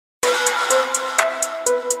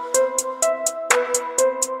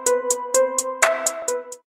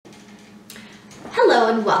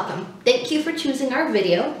Hello and welcome. Thank you for choosing our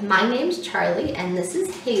video. My name's Charlie and this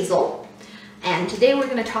is Hazel. And today we're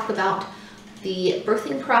going to talk about the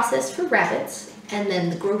birthing process for rabbits and then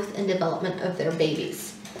the growth and development of their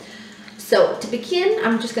babies. So to begin,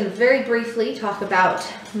 I'm just going to very briefly talk about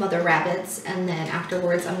mother rabbits, and then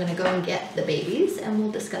afterwards I'm going to go and get the babies and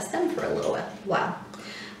we'll discuss them for a little while.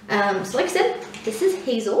 So like I said, this is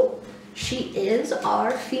Hazel. She is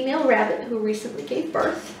our female rabbit who recently gave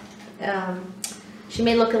birth. She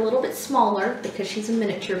may look a little bit smaller because she's a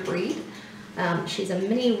miniature breed. She's a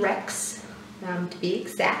mini Rex, to be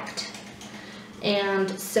exact. And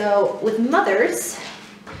so with mothers,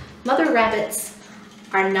 mother rabbits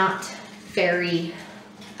are not very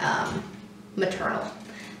maternal.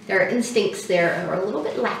 Their instincts there are a little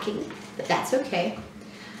bit lacking, but that's okay.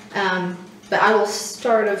 But I will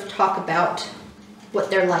sort of talk about what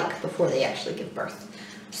they're like before they actually give birth.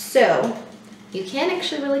 So you can't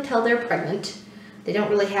actually really tell they're pregnant. They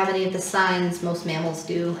don't really have any of the signs most mammals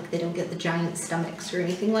do, like they don't get the giant stomachs or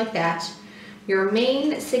anything like that. Your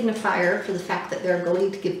main signifier for the fact that they're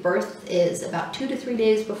going to give birth is about 2 to 3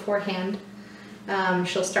 days beforehand.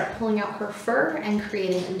 She'll start pulling out her fur and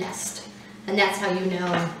creating a nest. And that's how you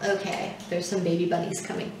know, okay, there's some baby bunnies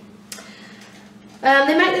coming.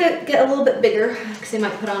 They might get a little bit bigger because they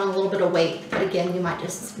might put on a little bit of weight, but again, you might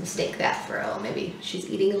just mistake that for, oh, maybe she's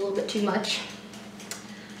eating a little bit too much.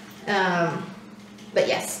 But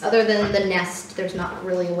yes, other than the nest, there's not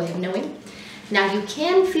really a way of knowing. Now you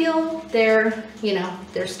can feel their,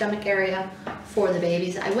 their stomach area for the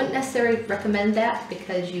babies. I wouldn't necessarily recommend that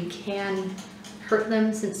because you can hurt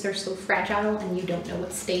them since they're so fragile and you don't know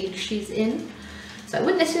what stage she's in. So I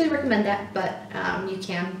wouldn't necessarily recommend that, but you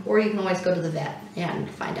can, or you can always go to the vet and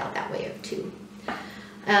find out that way too.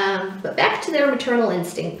 But back to their maternal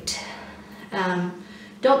instinct.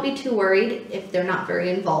 Don't be too worried if they're not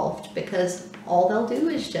very involved, because all they'll do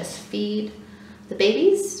is just feed the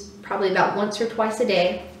babies probably about once or twice a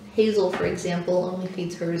day. Hazel, for example, only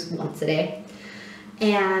feeds hers once a day.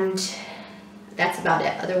 And that's about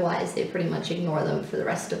it. Otherwise, they pretty much ignore them for the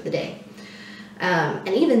rest of the day. And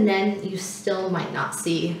even then, you still might not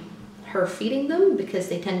see her feeding them because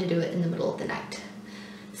they tend to do it in the middle of the night.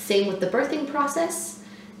 Same with the birthing process.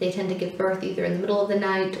 They tend to give birth either in the middle of the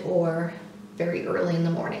night or very early in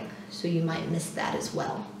the morning. So you might miss that as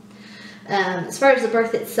well. As far as the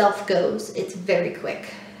birth itself goes, it's very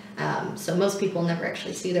quick. So most people never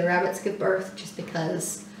actually see their rabbits give birth just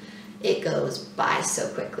because it goes by so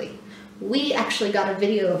quickly. We actually got a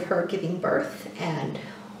video of her giving birth, and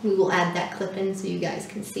we will add that clip in so you guys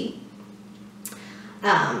can see.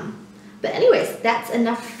 But anyways, that's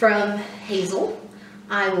enough from Hazel.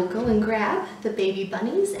 I will go and grab the baby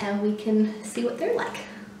bunnies and we can see what they're like.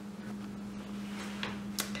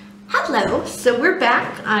 Hello, so we're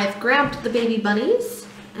back. I've grabbed the baby bunnies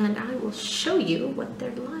and I will show you what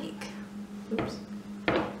they're like. Oops.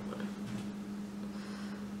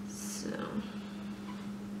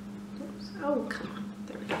 Oh, come on.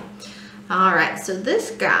 There we go. All right, so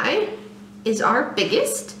this guy is our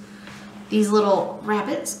biggest. These little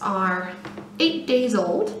rabbits are 8 days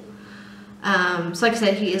old. So like I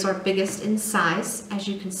said, he is our biggest in size. As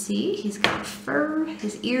you can see, he's got fur.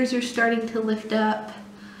 His ears are starting to lift up.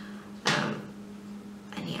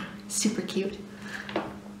 And yeah, super cute.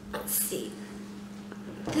 Let's see.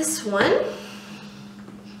 This one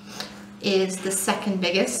is the second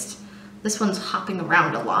biggest. This one's hopping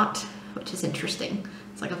around a lot, which is interesting.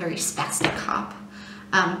 It's like a very spastic hop.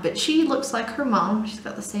 But she looks like her mom. She's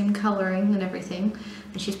got the same coloring and everything.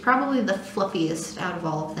 And she's probably the fluffiest out of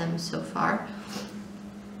all of them so far.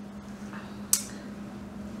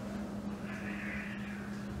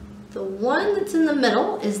 The one that's in the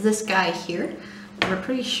middle is this guy here. We're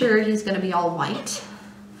pretty sure he's gonna be all white.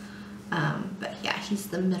 But yeah, he's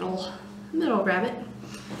the middle rabbit.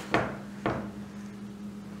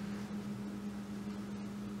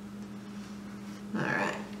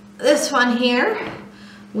 This one here,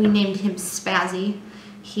 we named him Spazzy.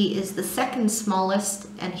 He is the second smallest,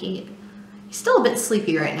 and he's still a bit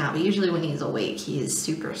sleepy right now, but usually when he's awake, he is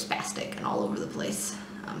super spastic and all over the place,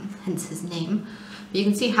 hence his name. But you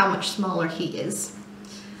can see how much smaller he is.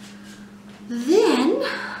 Then,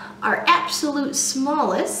 our absolute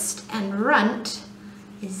smallest and runt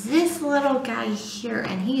is this little guy here,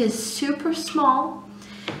 and he is super small.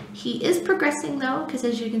 He is progressing though, because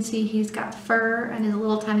as you can see, he's got fur and his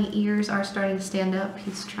little tiny ears are starting to stand up.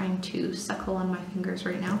 He's trying to suckle on my fingers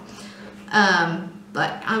right now.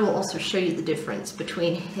 But I will also show you the difference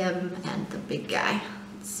between him and the big guy.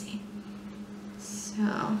 Let's see.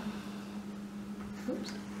 So,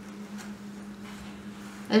 oops.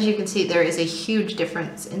 As you can see, there is a huge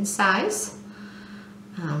difference in size.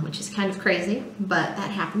 which is kind of crazy, but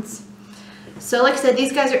that happens. So like I said,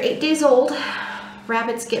 these guys are 8 days old.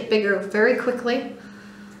 Rabbits get bigger very quickly.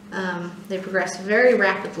 They progress very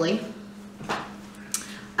rapidly.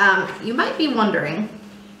 You might be wondering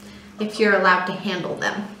if you're allowed to handle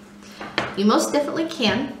them. You most definitely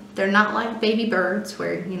can. They're not like baby birds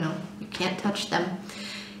where, you know, you can't touch them.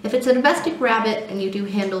 If it's a domestic rabbit and you do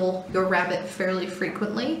handle your rabbit fairly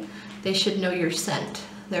frequently, they should know your scent.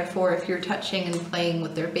 Therefore, if you're touching and playing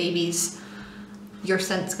with their babies, your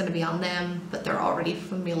scent's going to be on them, but they're already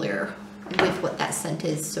familiar with what that scent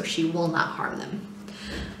is, so she will not harm them.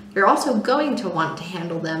 You're also going to want to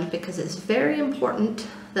handle them because it's very important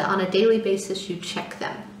that on a daily basis you check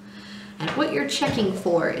them. And what you're checking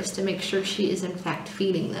for is to make sure she is in fact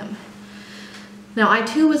feeding them. Now, I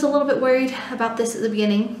too was a little bit worried about this at the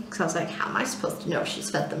beginning because I was like, how am I supposed to know if she's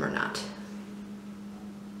fed them or not?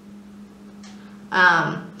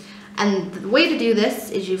 And the way to do this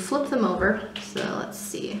is you flip them over. So let's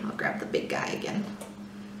see, I'll grab the big guy again.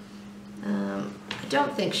 I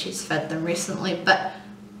don't think she's fed them recently, but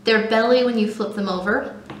their belly, when you flip them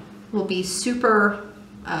over, will be super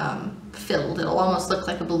filled. It'll almost look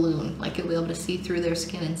like a balloon, like you'll be able to see through their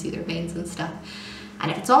skin and see their veins and stuff. And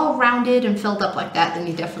if it's all rounded and filled up like that, then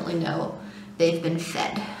you definitely know they've been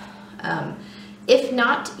fed. If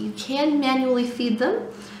not, you can manually feed them,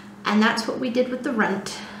 and that's what we did with the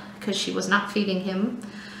runt, because she was not feeding him.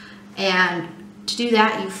 And to do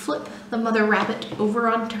that, you flip the mother rabbit over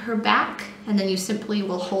onto her back, and then you simply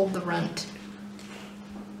will hold the runt.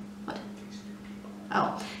 What?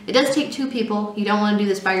 Oh, it does take 2 people. You don't want to do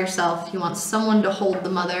this by yourself. You want someone to hold the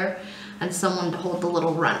mother and someone to hold the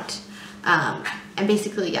little runt. And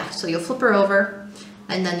basically, yeah, so you'll flip her over,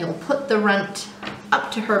 and then you'll put the runt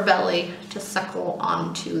up to her belly to suckle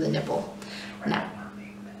onto the nipple.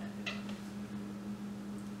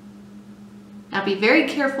 Now be very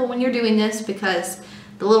careful when you're doing this because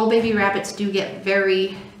the little baby rabbits do get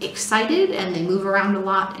very excited and they move around a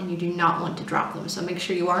lot, and you do not want to drop them. So make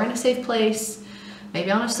sure you are in a safe place,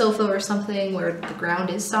 maybe on a sofa or something where the ground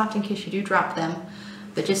is soft in case you do drop them.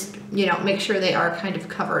 But just, you know, make sure they are kind of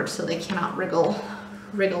covered so they cannot wriggle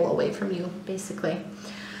away from you, basically.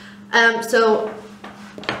 So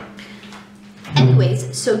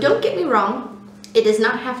don't get me wrong, it does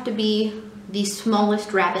not have to be the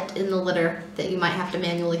smallest rabbit in the litter that you might have to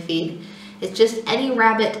manually feed. It's just any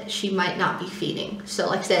rabbit she might not be feeding. So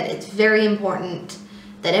like I said, it's very important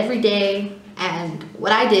that every day, and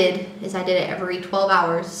what I did is I did it every 12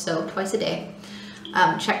 hours, so twice a day.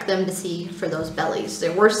 Check them to see for those bellies.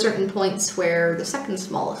 There were certain points where the second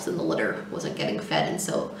smallest in the litter wasn't getting fed, and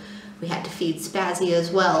so we had to feed Spazzy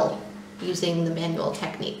as well using the manual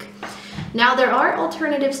technique. Now there are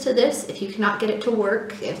alternatives to this if you cannot get it to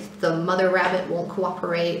work, if the mother rabbit won't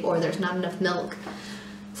cooperate or there's not enough milk.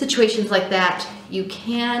 Situations like that, you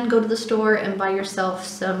can go to the store and buy yourself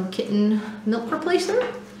some kitten milk replacer,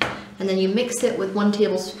 and then you mix it with 1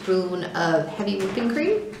 tablespoon of heavy whipping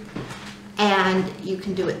cream, and you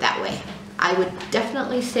can do it that way. I would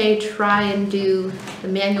definitely say try and do the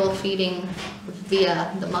manual feeding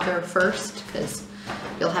via the mother first, because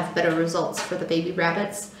you'll have better results for the baby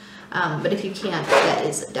rabbits. But if you can't, that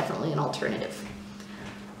is definitely an alternative.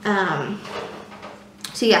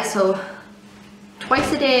 So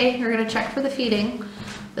twice a day you're going to check for the feeding,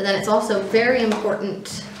 but then it's also very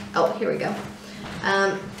important. Oh, here we go.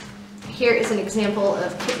 Here is an example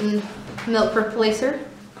of kitten milk replacer.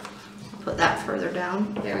 Put that further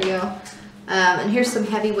down. There we go. And here's some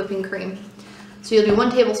heavy whipping cream. So you'll do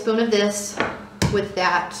 1 tablespoon of this with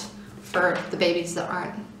that for the babies that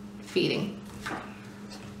aren't feeding.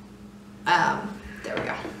 There we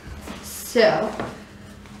go. So,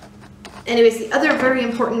 anyways, the other very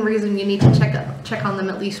important reason you need to check on them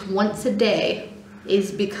at least once a day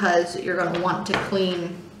is because you're going to want to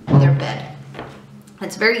clean their bed.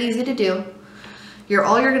 It's very easy to do.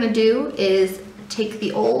 All you're going to do is take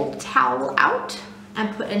the old towel out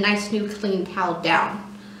and put a nice new clean towel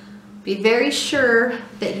down. Be very sure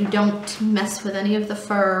that you don't mess with any of the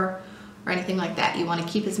fur or anything like that. You want to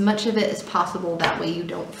keep as much of it as possible, that way you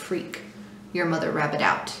don't freak your mother rabbit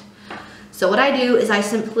out. So what I do is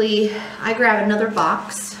I grab another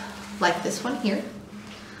box like this one here.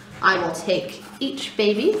 I will take each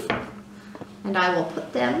baby and I will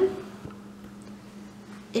put them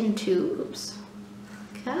into, oops,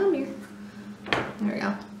 come here. There we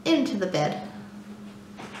go, into the bed.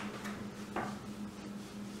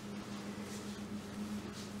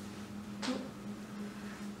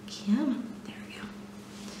 There we go.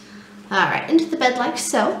 All right, into the bed like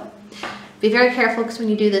so. Be very careful because when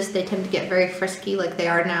you do this, they tend to get very frisky like they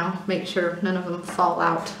are now. Make sure none of them fall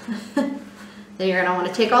out. Then you're gonna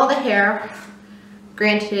wanna take all the hair.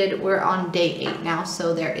 Granted, we're on day 8 now,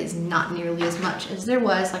 so there is not nearly as much as there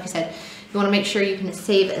was. Like I said, you wanna make sure you can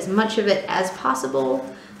save as much of it as possible.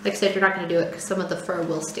 Like I said, you're not gonna do it because some of the fur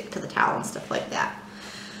will stick to the towel and stuff like that.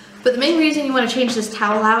 But the main reason you wanna change this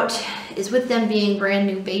towel out is with them being brand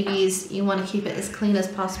new babies, you wanna keep it as clean as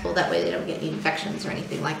possible. That way they don't get any infections or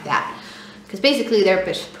anything like that. Because basically they're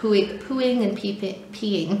just pooing and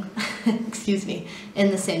peeing, excuse me, in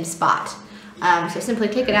the same spot. So simply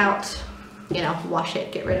take it out, you know, wash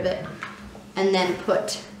it, get rid of it, and then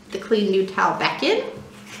put the clean new towel back in.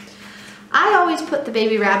 I always put the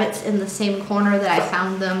baby rabbits in the same corner that I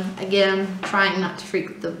found them. Again, trying not to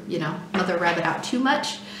freak the, you know, mother rabbit out too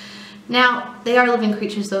much. Now, they are living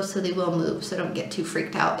creatures though, so they will move, so don't get too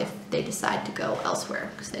freaked out if they decide to go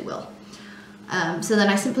elsewhere, because they will. So then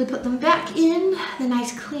I simply put them back in the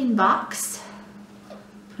nice clean box,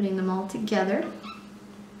 putting them all together.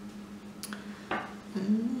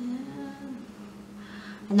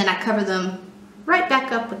 And then I cover them right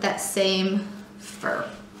back up with that same fur.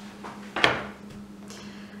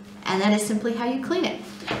 And that is simply how you clean it.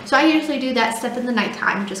 So I usually do that step in the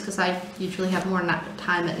nighttime just because I usually have more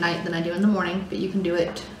time at night than I do in the morning, but you can do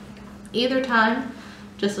it either time,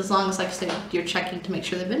 just as long as, like I said, you're checking to make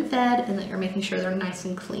sure they've been fed and that you're making sure they're nice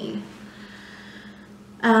and clean.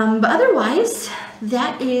 But otherwise,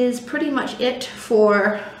 that is pretty much it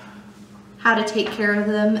for how to take care of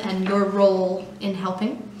them and your role in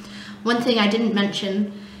helping. One thing I didn't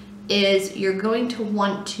mention is you're going to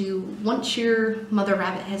want to, once your mother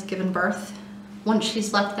rabbit has given birth, once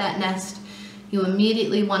she's left that nest, you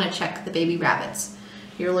immediately want to check the baby rabbits.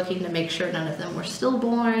 You're looking to make sure none of them were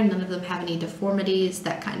stillborn, none of them have any deformities,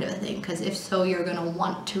 that kind of a thing, because if so, you're going to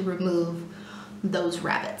want to remove those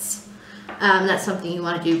rabbits. That's something you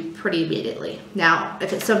want to do pretty immediately. Now,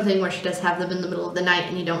 if it's something where she does have them in the middle of the night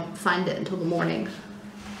and you don't find it until the morning,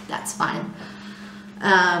 that's fine.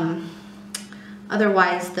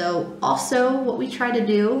 Otherwise though, also what we try to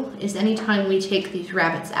do is anytime we take these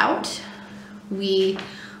rabbits out, we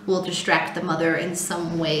will distract the mother in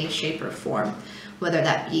some way, shape, or form, whether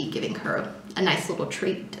that be giving her a nice little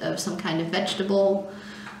treat of some kind of vegetable,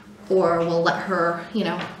 or we'll let her, you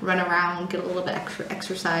know, run around, get a little bit extra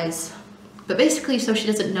exercise. But basically so she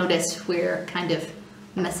doesn't notice we're kind of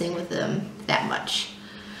messing with them that much.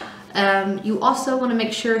 You also want to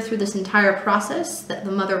make sure through this entire process that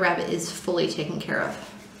the mother rabbit is fully taken care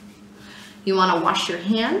of. You want to wash your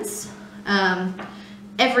hands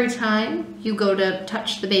every time you go to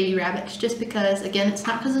touch the baby rabbits, just because, again, it's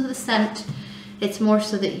not because of the scent, it's more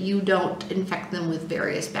so that you don't infect them with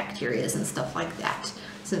various bacteria and stuff like that,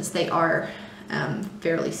 since they are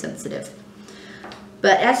fairly sensitive.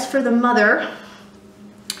 But as for the mother,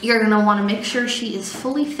 you're going to want to make sure she is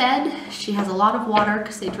fully fed. She has a lot of water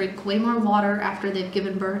because they drink way more water after they've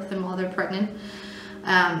given birth than while they're pregnant.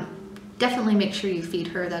 Definitely make sure you feed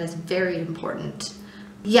her. That is very important.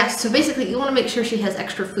 Yes, so basically you want to make sure she has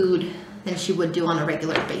extra food than she would do on a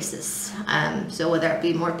regular basis. So whether it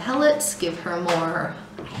be more pellets, give her more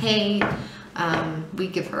hay. We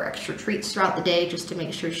give her extra treats throughout the day just to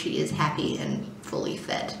make sure she is happy and fully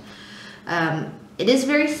fed. It is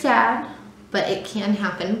very sad, but it can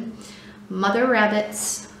happen. Mother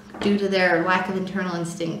rabbits, due to their lack of internal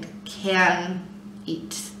instinct, can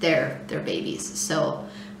eat their babies. So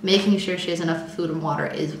making sure she has enough food and water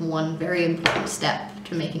is one very important step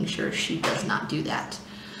to making sure she does not do that.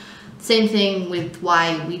 Same thing with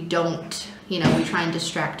why we don't, you know, we try and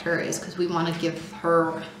distract her, is because we want to give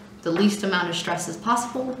her the least amount of stress as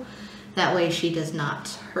possible. That way she does not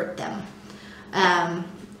hurt them.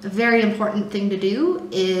 A very important thing to do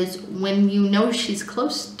is when you know she's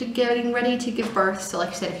close to getting ready to give birth, so like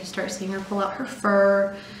I said, if you start seeing her pull out her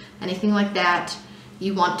fur, anything like that,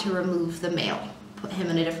 you want to remove the male. Put him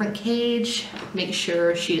in a different cage, make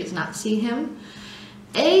sure she does not see him.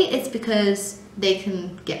 It's because they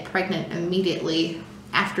can get pregnant immediately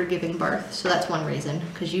after giving birth, so that's one reason,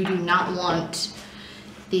 because you do not want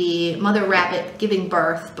the mother rabbit giving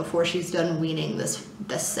birth before she's done weaning this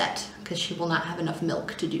set, because she will not have enough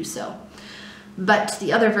milk to do so. But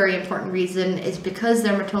the other very important reason is because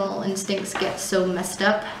their maternal instincts get so messed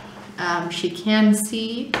up, she can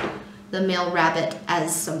see the male rabbit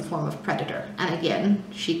as some form of predator. And again,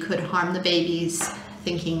 she could harm the babies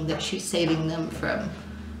thinking that she's saving them from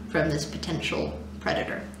this potential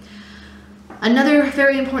predator. Another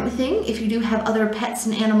very important thing, if you do have other pets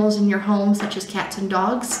and animals in your home, such as cats and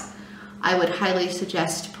dogs, I would highly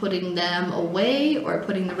suggest putting them away or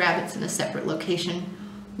putting the rabbits in a separate location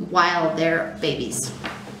while they're babies.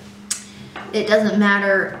 It doesn't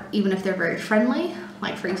matter even if they're very friendly.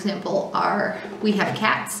 Like for example, we have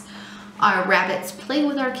cats. Our rabbits play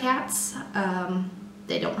with our cats.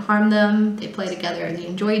 They don't harm them. They play together. They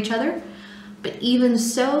enjoy each other. But even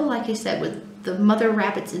so, like I said, with the mother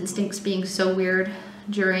rabbit's instincts being so weird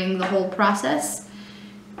during the whole process,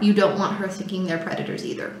 you don't want her thinking they're predators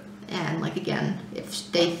either. And like again,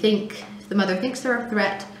 if the mother thinks they're a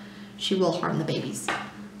threat, she will harm the babies.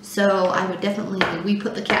 So I would definitely, we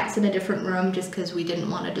put the cats in a different room just because we didn't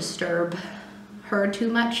want to disturb her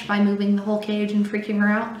too much by moving the whole cage and freaking her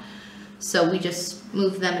out. So we just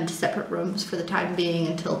moved them into separate rooms for the time being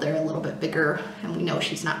until they're a little bit bigger and we know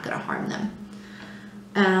she's not going to harm them.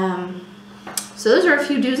 So those are a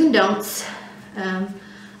few do's and don'ts.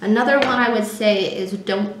 Another one I would say is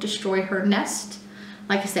don't destroy her nest.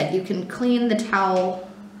 Like I said, you can clean the towel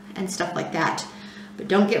and stuff like that, but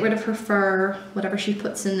don't get rid of her fur. Whatever she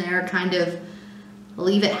puts in there, kind of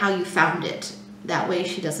leave it how you found it. That way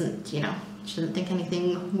she doesn't, she doesn't think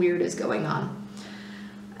anything weird is going on.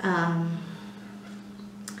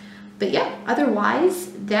 But yeah,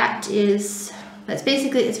 otherwise that's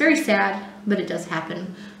basically, it's very sad, but it does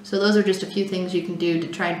happen. So those are just a few things you can do to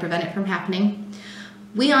try and prevent it from happening.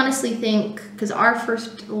 We honestly think, because our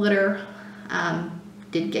first litter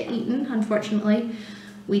did get eaten, unfortunately,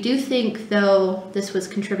 we do think though this was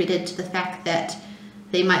contributed to the fact that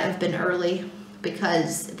they might have been early,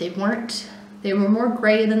 because they were more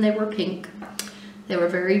gray than they were pink. They were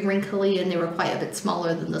very wrinkly and they were quite a bit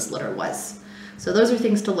smaller than this litter was. So those are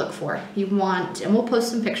things to look for. You want, and we'll post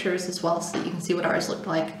some pictures as well so that you can see what ours looked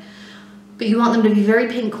like. But you want them to be very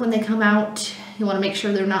pink when they come out. You want to make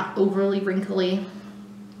sure they're not overly wrinkly.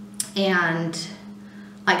 And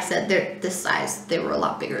like I said, they're this size. They were a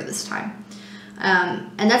lot bigger this time.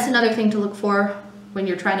 And that's another thing to look for when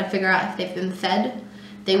you're trying to figure out if they've been fed.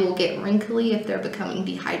 They will get wrinkly if they're becoming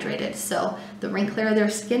dehydrated. So the wrinklier their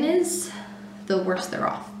skin is, the worse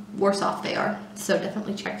off they are. So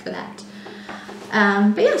definitely check for that.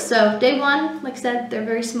 But yeah, so day one, like I said, they're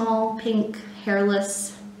very small, pink,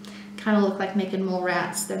 hairless, kind of look like making mole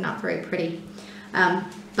rats. They're not very pretty.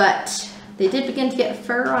 But they did begin to get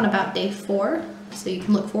fur on about day 4, so you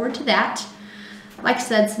can look forward to that. Like I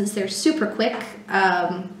said, since they're super quick,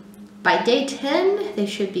 by day 10, they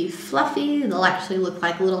should be fluffy. They'll actually look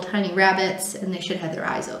like little tiny rabbits, and they should have their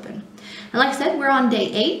eyes open. And like I said, we're on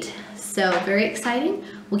day 8, so very exciting.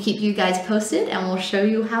 We'll keep you guys posted, and we'll show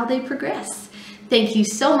you how they progress. Thank you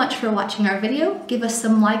so much for watching our video. Give us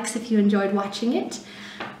some likes if you enjoyed watching it.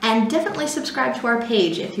 And definitely subscribe to our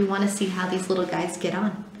page if you want to see how these little guys get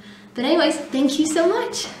on. But anyways, thank you so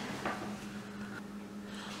much.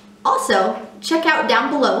 Also, check out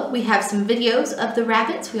down below. We have some videos of the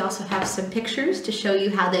rabbits. We also have some pictures to show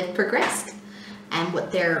you how they've progressed and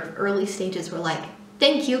what their early stages were like.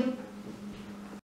 Thank you.